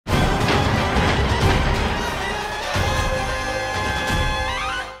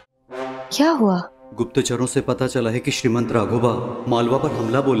क्या हुआ? गुप्तचरों से पता चला है कि श्रीमंत राघोबा मालवा पर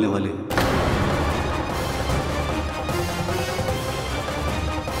हमला बोलने वाले हैं।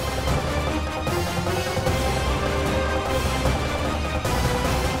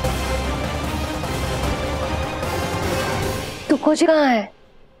 तुकोजी कहाँ है?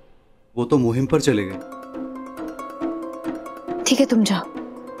 वो तो मुहिम पर चले गए। ठीक है, तुम जाओ।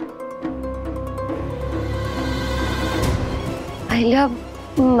 अहिल्या,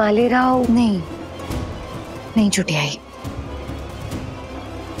 मालेराव नहीं छुट्टी आई।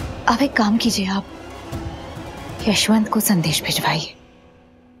 अब एक काम कीजिए, आप यशवंत को संदेश भिजवाइए।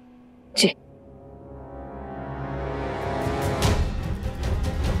 जी।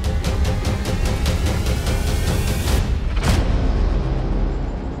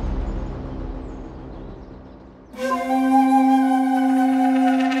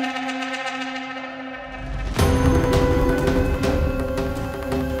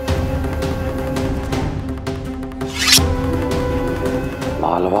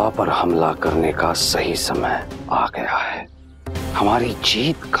 मालवा पर हमला करने का सही समय आ गया है। हमारी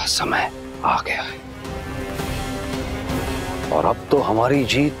जीत का समय आ गया है और अब तो हमारी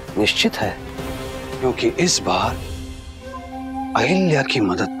जीत निश्चित है, क्योंकि इस बार अहिल्या की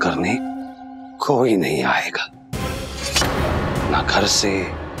मदद करने कोई नहीं आएगा, ना घर से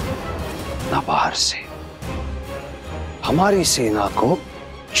ना बाहर से। हमारी सेना को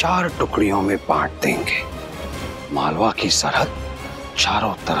 4 टुकड़ियों में बांट देंगे। मालवा की सरहद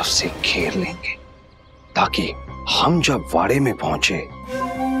चारों तरफ से घेर लेंगे, ताकि हम जब वाड़े में पहुंचे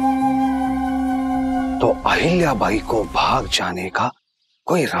तो अहिल्याबाई को भाग जाने का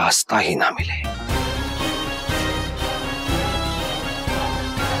कोई रास्ता ही ना मिले।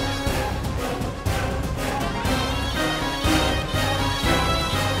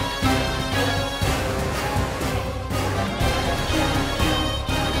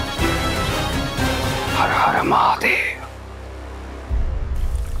 हर हर महादेव।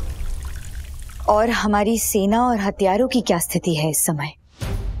 और हमारी सेना और हथियारों की क्या स्थिति है इस समय?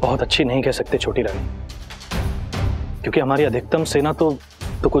 बहुत अच्छी नहीं कह सकते छोटी रानी, क्योंकि हमारी अधिकतम सेना तो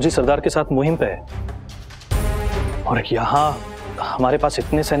तुकोजी सरदार के साथ मुहिम पे है और यहाँ हमारे पास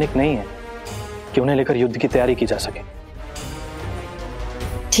इतने सैनिक नहीं हैं कि उन्हें लेकर युद्ध की तैयारी की जा सके।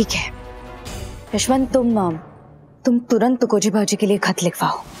 ठीक है यशवंत, तुम तुरंत तुकोजी भाजी के लिए खत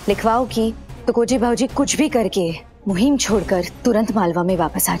लिखवाओ कि तुकोजी भाजी कुछ भी करके मुहिम छोड़कर तुरंत मालवा में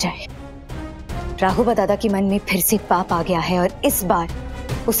वापस आ जाए। राघोबा दादा के मन में फिर से पाप आ गया है और इस बार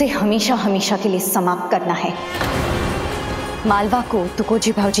उसे हमेशा हमेशा के लिए समाप्त करना है। मालवा को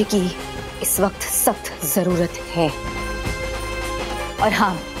तुकोजी भाजी की इस वक्त सख्त जरूरत है। और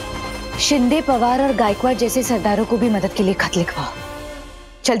हाँ, शिंदे, पवार और गायकवाड़ जैसे सरदारों को भी मदद के लिए खत लिखवाओ।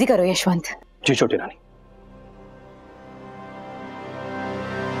 जल्दी करो यशवंत। जी छोटी रानी।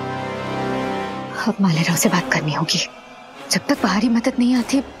 अब मालेराव से बात करनी होगी। जब तक बाहरी मदद नहीं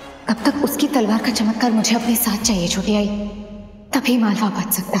आती तब तक उसकी तलवार का चमत्कार मुझे अपने साथ चाहिए छोटी आई, तभी मालवा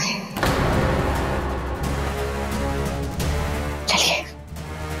बच सकता है। चलिए।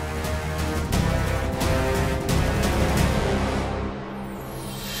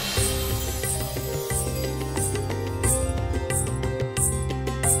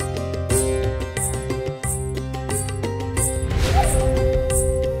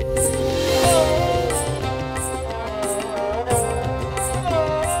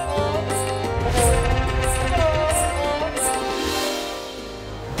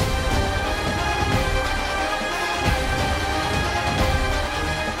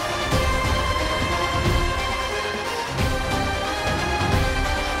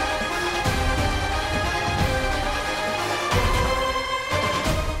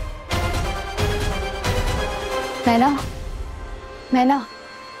 मैना,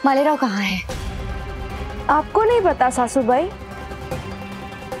 मालेराव कहाँ है? आपको नहीं पता सासूबाई?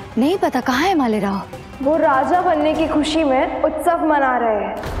 नहीं पता, कहाँ है मालेराव? वो राजा बनने की खुशी में उत्सव मना रहे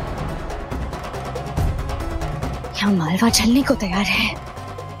हैं। यहाँ मालवा चलने को तैयार है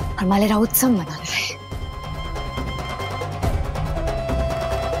और मालेराव उत्सव मना रहा है।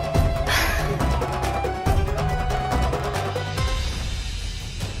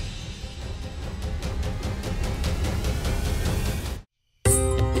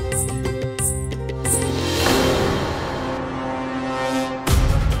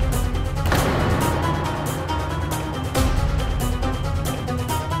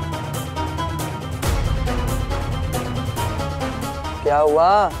 क्या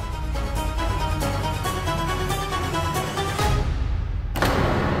हुआ?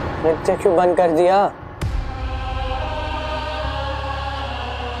 नृत्य क्यों बंद कर दिया?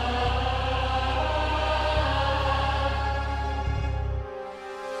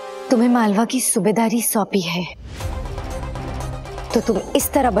 तुम्हें मालवा की सूबेदारी सौंपी है तो तुम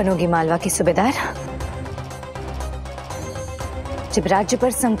इस तरह बनोगे मालवा की सूबेदार? जब राज्य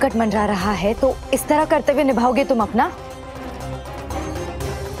पर संकट मंडरा रहा है तो इस तरह कर्तव्य निभाओगे तुम अपना?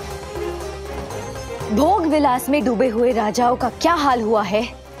 भोग विलास में डूबे हुए राजाओं का क्या हाल हुआ है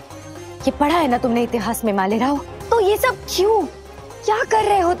ये पढ़ा है ना तुमने इतिहास में मालेराव? तो ये सब क्यों? क्या कर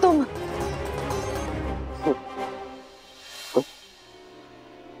रहे हो तुम?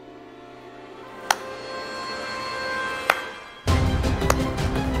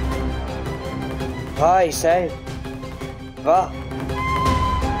 भाई साहब, वाह।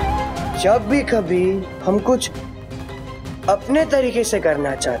 जब भी कभी हम कुछ अपने तरीके से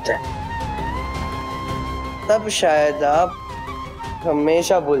करना चाहते हैं तब शायद आप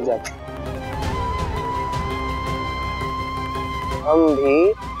हमेशा भूल जाते। हम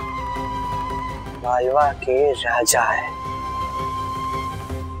भी मालवा के राजा हैं।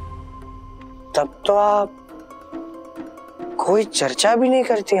 तब तो आप कोई चर्चा भी नहीं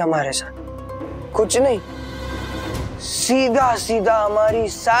करती हमारे साथ, कुछ नहीं, सीधा सीधा हमारी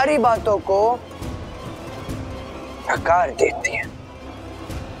सारी बातों को नकार देती है।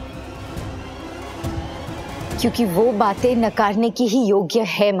 क्योंकि वो बातें नकारने की ही योग्य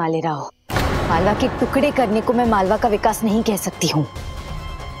है मालेराव। मालवा के टुकड़े करने को मैं मालवा का विकास नहीं कह सकती हूँ।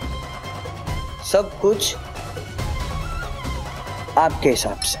 सब कुछ आपके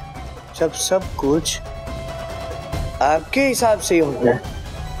हिसाब से, सब कुछ आपके हिसाब से ही होना है।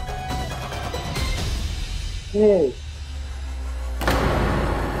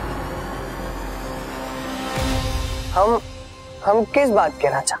 हम किस बात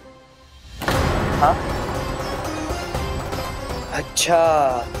कहना चाहते? हाँ, अच्छा,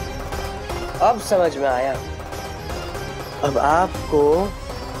 अब समझ में आया। अब आपको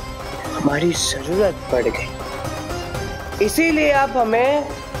हमारी जरूरत पड़ गई, इसीलिए आप हमें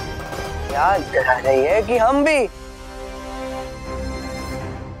याद करा रही है कि हम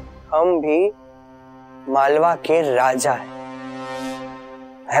भी मालवा के राजा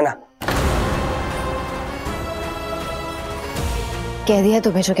है ना? कह दिया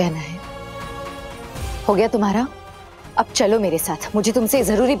तुम्हें जो कहना है, हो गया तुम्हारा। अब चलो मेरे साथ, मुझे तुमसे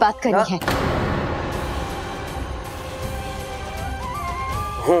जरूरी बात करनी है।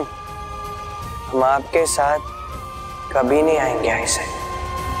 हम आपके साथ कभी नहीं आएंगे ऐसे,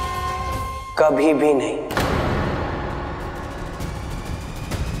 कभी भी नहीं।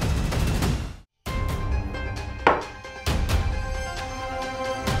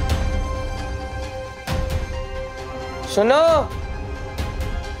 सुनो,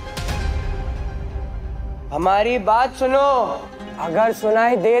 हमारी बात सुनो। अगर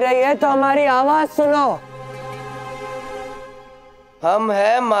सुनाई दे रही है तो हमारी आवाज सुनो। हम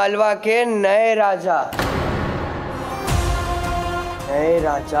हैं मालवा के नए राजा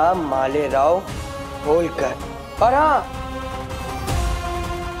मालेराव होलकर। और हाँ,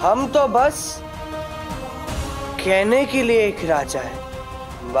 हम तो बस कहने के लिए एक राजा है,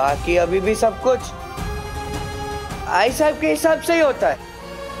 बाकी अभी भी सब कुछ आई साहब के हिसाब से ही होता है।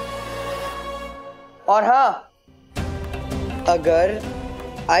 और हाँ, अगर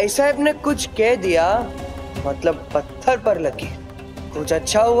आई साहब ने कुछ कह दिया मतलब पत्थर पर लगी, कुछ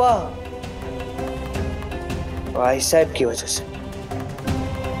अच्छा हुआ तो आई साहब की वजह से,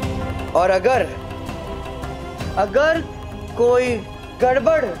 और अगर कोई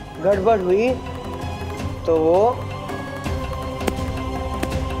गड़बड़ हुई तो वो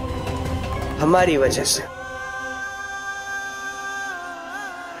हमारी वजह से।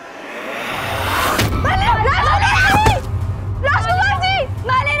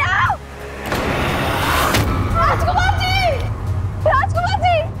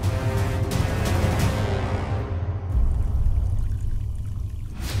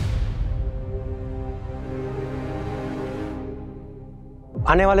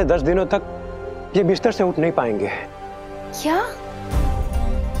 आने वाले 10 दिनों तक ये बिस्तर से उठ नहीं पाएंगे। क्या?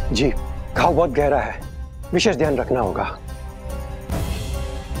 जी, घाव बहुत गहरा है, विशेष ध्यान रखना होगा।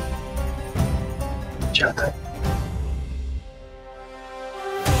 जाकर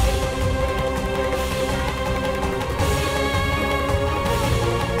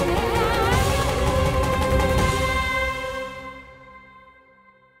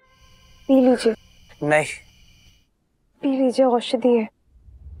पी लीजिए। नहीं, पी लीजिए, औषधि है।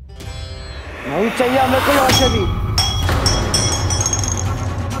 नहीं चाहिए हमें कोई औषधि।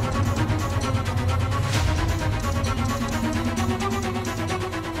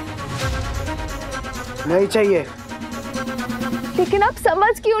 नहीं चाहिए। लेकिन आप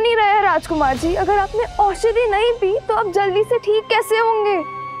समझ क्यों नहीं रहे हैं राजकुमार जी? अगर आपने औषधि नहीं पी तो आप जल्दी से ठीक कैसे होंगे?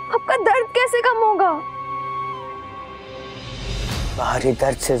 आपका दर्द कैसे कम होगा? बाहरी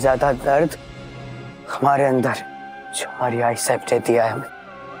दर्द से ज्यादा दर्द हमारे अंदर, जो हमारी आई साहब ने दिया है हमें।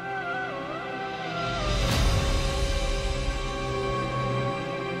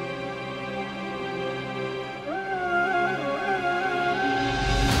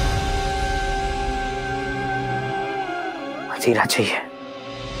 मदिरा चाहिए,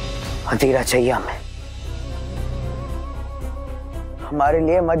 मदिरा चाहिए हमें। हमारे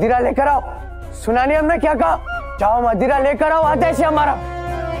लिए मदिरा लेकर आओ। सुना नहीं हमने क्या कहा? जाओ मदिरा लेकर आओ, आते से हमारा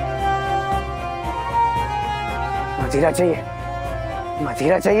मदिरा चाहिए,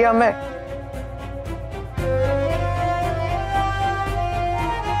 मदिरा चाहिए हमें।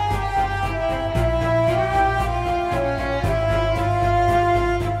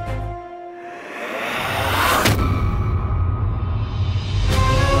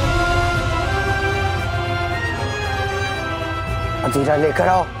 मदिरा लेकर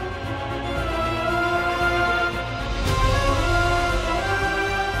आओ।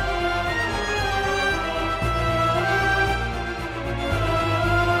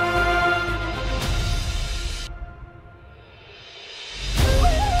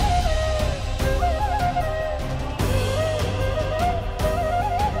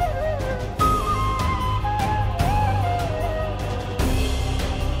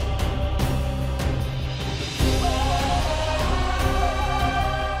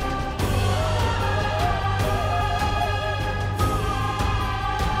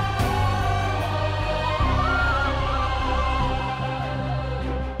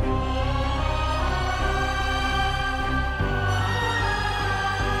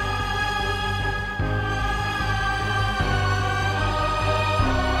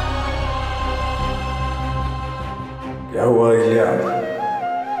 क्या हुआ अहिल्या?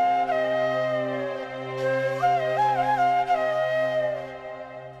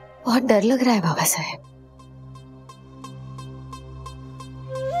 बहुत डर लग रहा है बाबा साहब,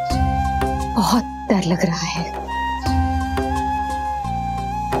 बहुत डर लग रहा है।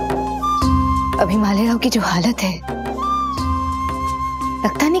 अभी मालेराव की जो हालत है,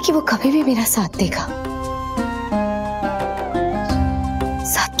 लगता नहीं कि वो कभी भी मेरा साथ देगा।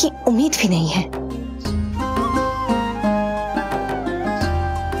 साथ की उम्मीद भी नहीं है।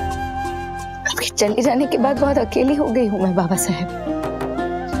 आपके चले जाने के बाद बहुत अकेली हो गई हूं मैं बाबा साहब।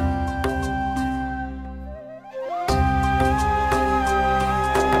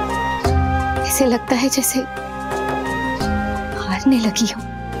 ऐसे लगता है जैसे हारने लगी हूं,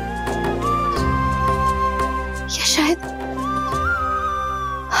 या शायद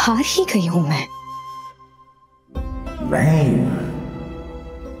हार ही गई हूं मैं। नहीं,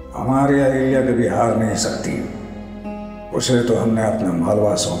 हमारी अहिल्या कभी हार नहीं सकती। उसे तो हमने अपना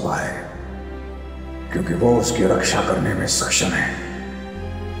मालवा सौंपा है, क्योंकि वो उसकी रक्षा करने में सक्षम है,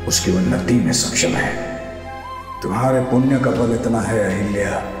 उसकी उन्नति में सक्षम है। तुम्हारे पुण्य का फल इतना है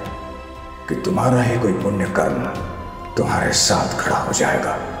अहिल्या कि तुम्हारा ही कोई पुण्य कर्म तुम्हारे साथ खड़ा हो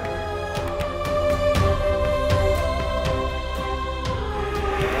जाएगा।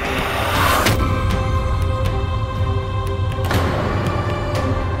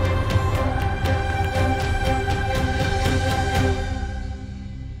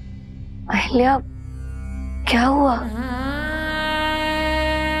 अहिल्या, क्या हुआ?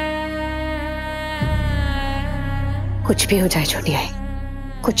 कुछ भी हो जाए छोटी आई,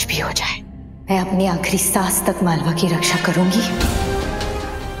 कुछ भी हो जाए, मैं अपनी आखिरी सांस तक मालवा की रक्षा करूंगी,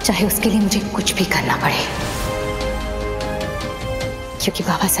 चाहे उसके लिए मुझे कुछ भी करना पड़े, क्योंकि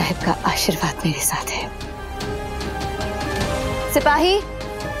बाबा साहब का आशीर्वाद मेरे साथ है। सिपाही,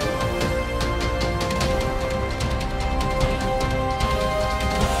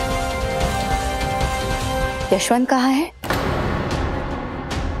 यशवंत कहाँ है?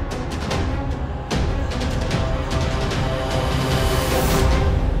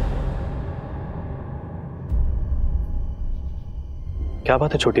 क्या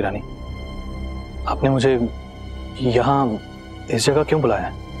बात है छोटी रानी, आपने मुझे यहाँ इस जगह क्यों बुलाया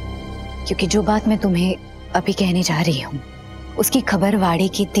है? क्योंकि जो बात मैं तुम्हें अभी कहने जा रही हूँ, उसकी खबर वाड़ी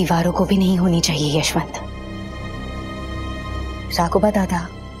की दीवारों को भी नहीं होनी चाहिए यशवंत। राघुबा दादा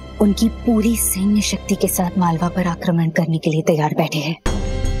उनकी पूरी सैन्य शक्ति के साथ मालवा पर आक्रमण करने के लिए तैयार बैठे हैं।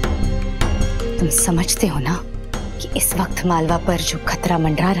 तुम समझते हो ना कि इस वक्त मालवा पर जो खतरा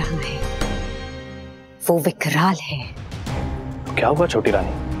मंडरा रहा है वो विकराल है। क्या हुआ छोटी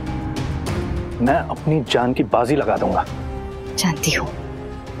रानी? मैं अपनी जान की बाजी लगा दूंगा। जानती हूँ।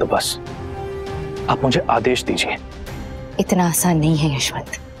 तो बस आप मुझे आदेश दीजिए। इतना आसान नहीं है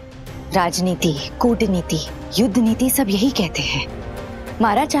यशवंत। राजनीति, कूटनीति, युद्ध नीति सब यही कहते हैं,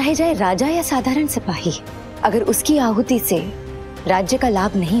 मारा चाहे जाए राजा या साधारण सिपाही, अगर उसकी आहुति से राज्य का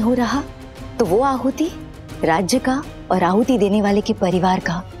लाभ नहीं हो रहा तो वो आहुति राज्य का और आहुति देने वाले के परिवार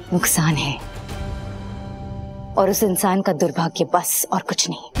का नुकसान है, और उस इंसान का दुर्भाग्य, बस और कुछ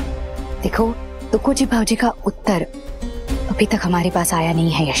नहीं। देखो, तुकोजी भाऊजी का उत्तर अभी तक हमारे पास आया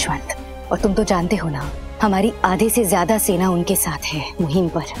नहीं है यशवंत, और तुम तो जानते हो ना, हमारी आधे से ज्यादा सेना उनके साथ है मुहिम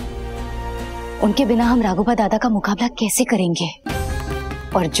पर। उनके बिना हम राघोबा दादा का मुकाबला कैसे करेंगे?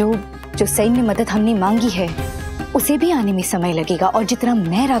 और जो सैन्य मदद हमने मांगी है उसे भी आने में समय लगेगा, और जितना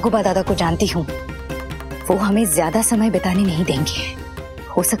मैं राघोबा दादा को जानती हूँ वो हमें ज्यादा समय बिताने नहीं देंगे।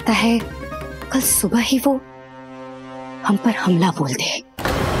 हो सकता है कल सुबह ही वो हम पर हमला बोल दे।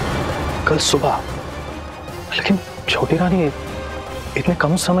 कल सुबह? लेकिन छोटी रानी इतने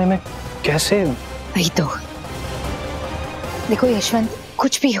कम समय में कैसे? वही तो। देखो यशवंत,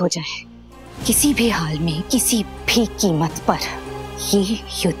 कुछ भी हो जाए, किसी भी हाल में, किसी भी कीमत पर, ये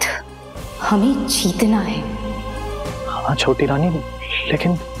युद्ध हमें जीतना है। हाँ छोटी रानी,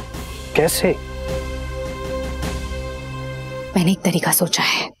 लेकिन कैसे? मैंने एक तरीका सोचा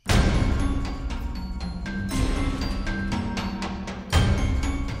है।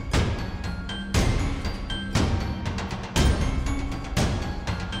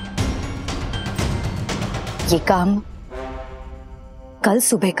 ये काम कल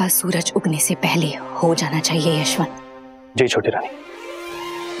सुबह का सूरज उगने से पहले हो जाना चाहिए यशवंत। जी छोटी रानी।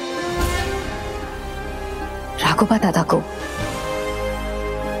 राघोबा दादा को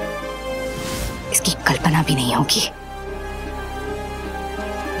इसकी कल्पना भी नहीं होगी।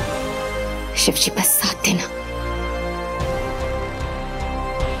 शिवजी बस साथ देना।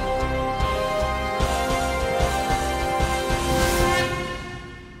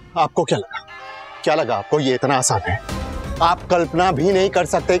 आपको क्या लगा आपको ये इतना आसान है? आप कल्पना भी नहीं कर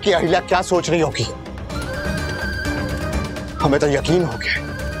सकते कि अहिल्या क्या सोच रही होगी। हमें तो यकीन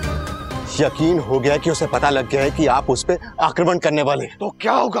हो गया कि उसे पता लग गया है कि आप उस पे आक्रमण करने वाले। तो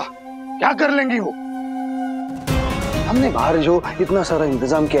क्या होगा? क्या कर लेंगी वो? हमने बाहर जो इतना सारा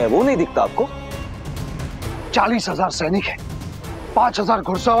इंतजाम किया है वो नहीं दिखता आपको? 40,000 सैनिक है, 5,000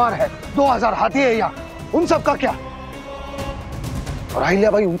 घुड़सवार है, 2,000 हाथी है यहाँ, उन सब का क्या? और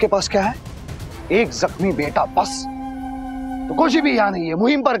अहिल्याबाई, उनके पास क्या है? एक जख्मी बेटा बस। तो कुछ भी यहाँ नहीं है,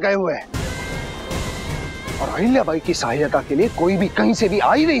 मुहिम पर गए हुए हैं। और अहिल्याबाई की सहायता के लिए कोई भी कहीं से भी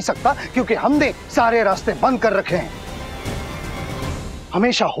आ ही नहीं सकता, क्योंकि हमने सारे रास्ते बंद कर रखे हैं।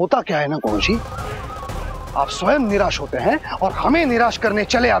 हमेशा होता क्या है ना गुरुजी, आप स्वयं निराश होते हैं और हमें निराश करने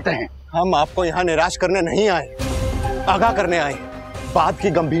चले आते हैं। हम आपको यहाँ निराश करने नहीं आए, आगाह करने आए। बात की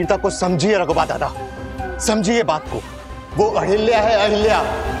गंभीरता को समझिए रघुबा दादा, समझिए बात को। वो अहिल्या है, अहिल्या।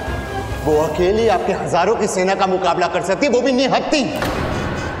 वो अकेली आपके हजारों की सेना का मुकाबला कर सकती, वो भी निहत्ती।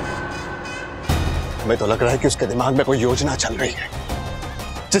 हमें तो लग रहा है कि उसके दिमाग में कोई योजना चल रही है,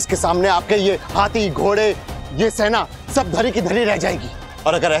 जिसके सामने आपके ये हाथी, घोड़े, ये सेना सब धरी की धरी रह जाएगी।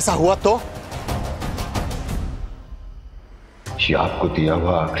 और अगर ऐसा हुआ तो? ये आपको दिया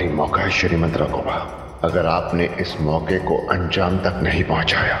हुआ आखिरी मौका है श्रीमंत रघुबा। अगर आपने इस मौके को अंजाम तक नहीं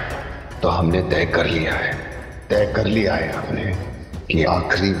पहुंचाया तो हमने तय कर लिया है हमने कि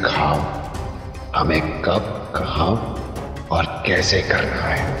आखिरी घाव हमें कब, कहां और कैसे करना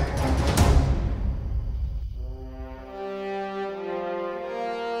है।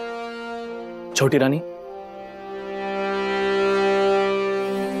 छोटी रानी,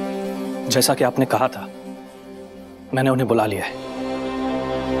 जैसा कि आपने कहा था, मैंने उन्हें बुला लिया है।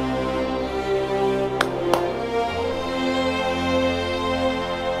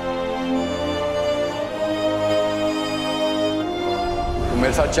 तुम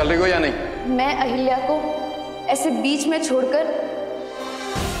मेरे साथ चल रही हो या नहीं? मैं अहिल्या को ऐसे बीच में छोड़कर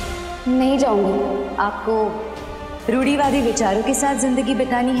नहीं जाऊंगी। आपको रूढ़िवादी विचारों के साथ जिंदगी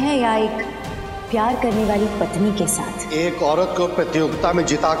बितानी है या एक प्यार करने वाली पत्नी के साथ? एक औरत को प्रतियोगिता में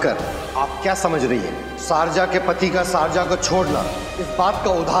जिताकर आप क्या समझ रही है? शारजा के पति का शारजा को छोड़ना इस बात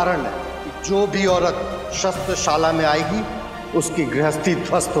का उदाहरण है कि जो भी औरत शस्त्रशाला में आएगी उसकी गृहस्थी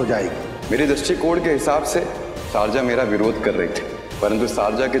ध्वस्त हो जाएगी। मेरे दृष्टिकोण के हिसाब से शारजा मेरा विरोध कर रही थी, परंतु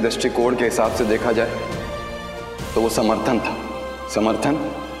शारजा के दृष्टिकोण के हिसाब से देखा जाए तो वो समर्थन था। समर्थन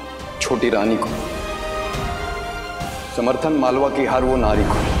छोटी रानी को, समर्थन मालवा की हर वो नारी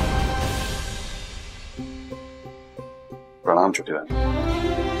को। प्रणाम छोटी रानी।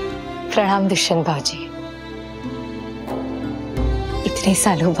 प्रणाम दुष्यंत भाजी। इतने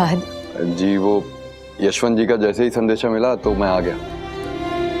सालों बाद। जी, वो यशवंत जी का जैसे ही संदेशा मिला तो मैं आ गया,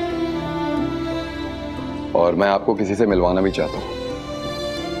 और मैं आपको किसी से मिलवाना भी चाहता हूं।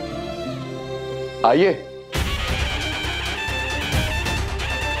 आइए।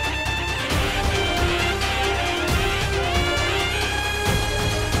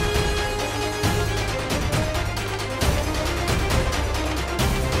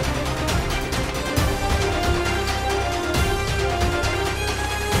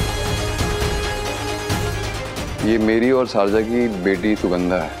 ये मेरी और शारजा की बेटी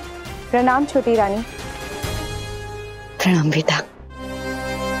सुगंधा है। प्रणाम छोटी रानी। प्रणाम बेटा।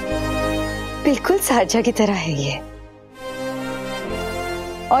 बिल्कुल शारजा की तरह है ये।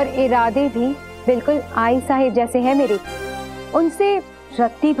 और इरादे भी बिल्कुल आई साहिब जैसे हैं मेरे। उनसे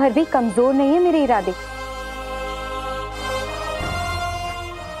रत्ती भर भी कमजोर नहीं है मेरे इरादे।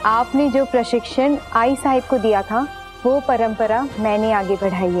 आपने जो प्रशिक्षण आई साहिब को दिया था वो परंपरा मैंने आगे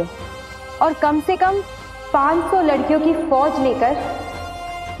बढ़ाई है और कम से कम 500 लड़कियों की फौज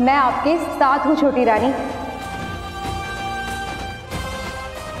लेकर मैं आपके साथ हूँ छोटी रानी।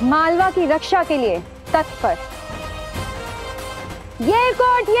 मालवा की रक्षा के लिए तत्पर।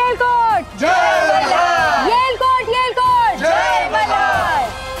 येलकोट येलकोट जय मल्हार। येलकोट येलकोट जय मल्हार।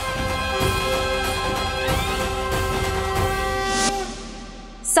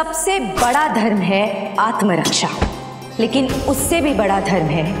 सबसे बड़ा धर्म है आत्मरक्षा, लेकिन उससे भी बड़ा धर्म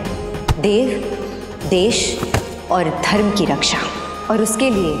है देव, देश और धर्म की रक्षा। और उसके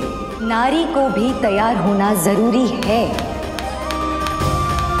लिए नारी को भी तैयार होना जरूरी है।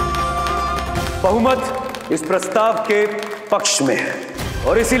 बहुमत इस प्रस्ताव के पक्ष में है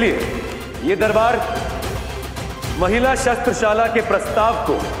और इसीलिए ये दरबार महिला शस्त्रशाला के प्रस्ताव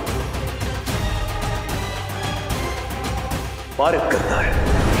को पारित करता है।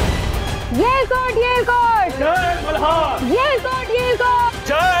 येलकोट येलकोट जय मल्हार। येलकोट येलकोट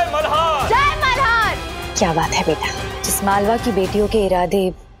जय मल्हार। जय मल्हार। क्या बात है बेटा, जिस मालवा की बेटियों के इरादे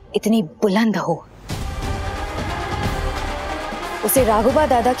इतनी बुलंद हो, उसे राघुबा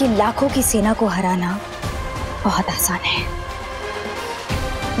दादा की लाखों की सेना को हराना बहुत आसान है।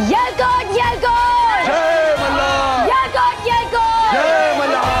 येलकोट येलकोट जय मल्हार। येलकोट येलकोट जय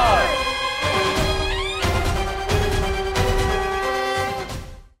Malhar.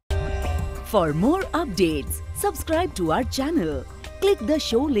 For more updates, subscribe to our channel, click the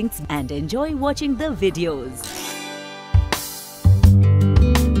show links and enjoy watching the videos.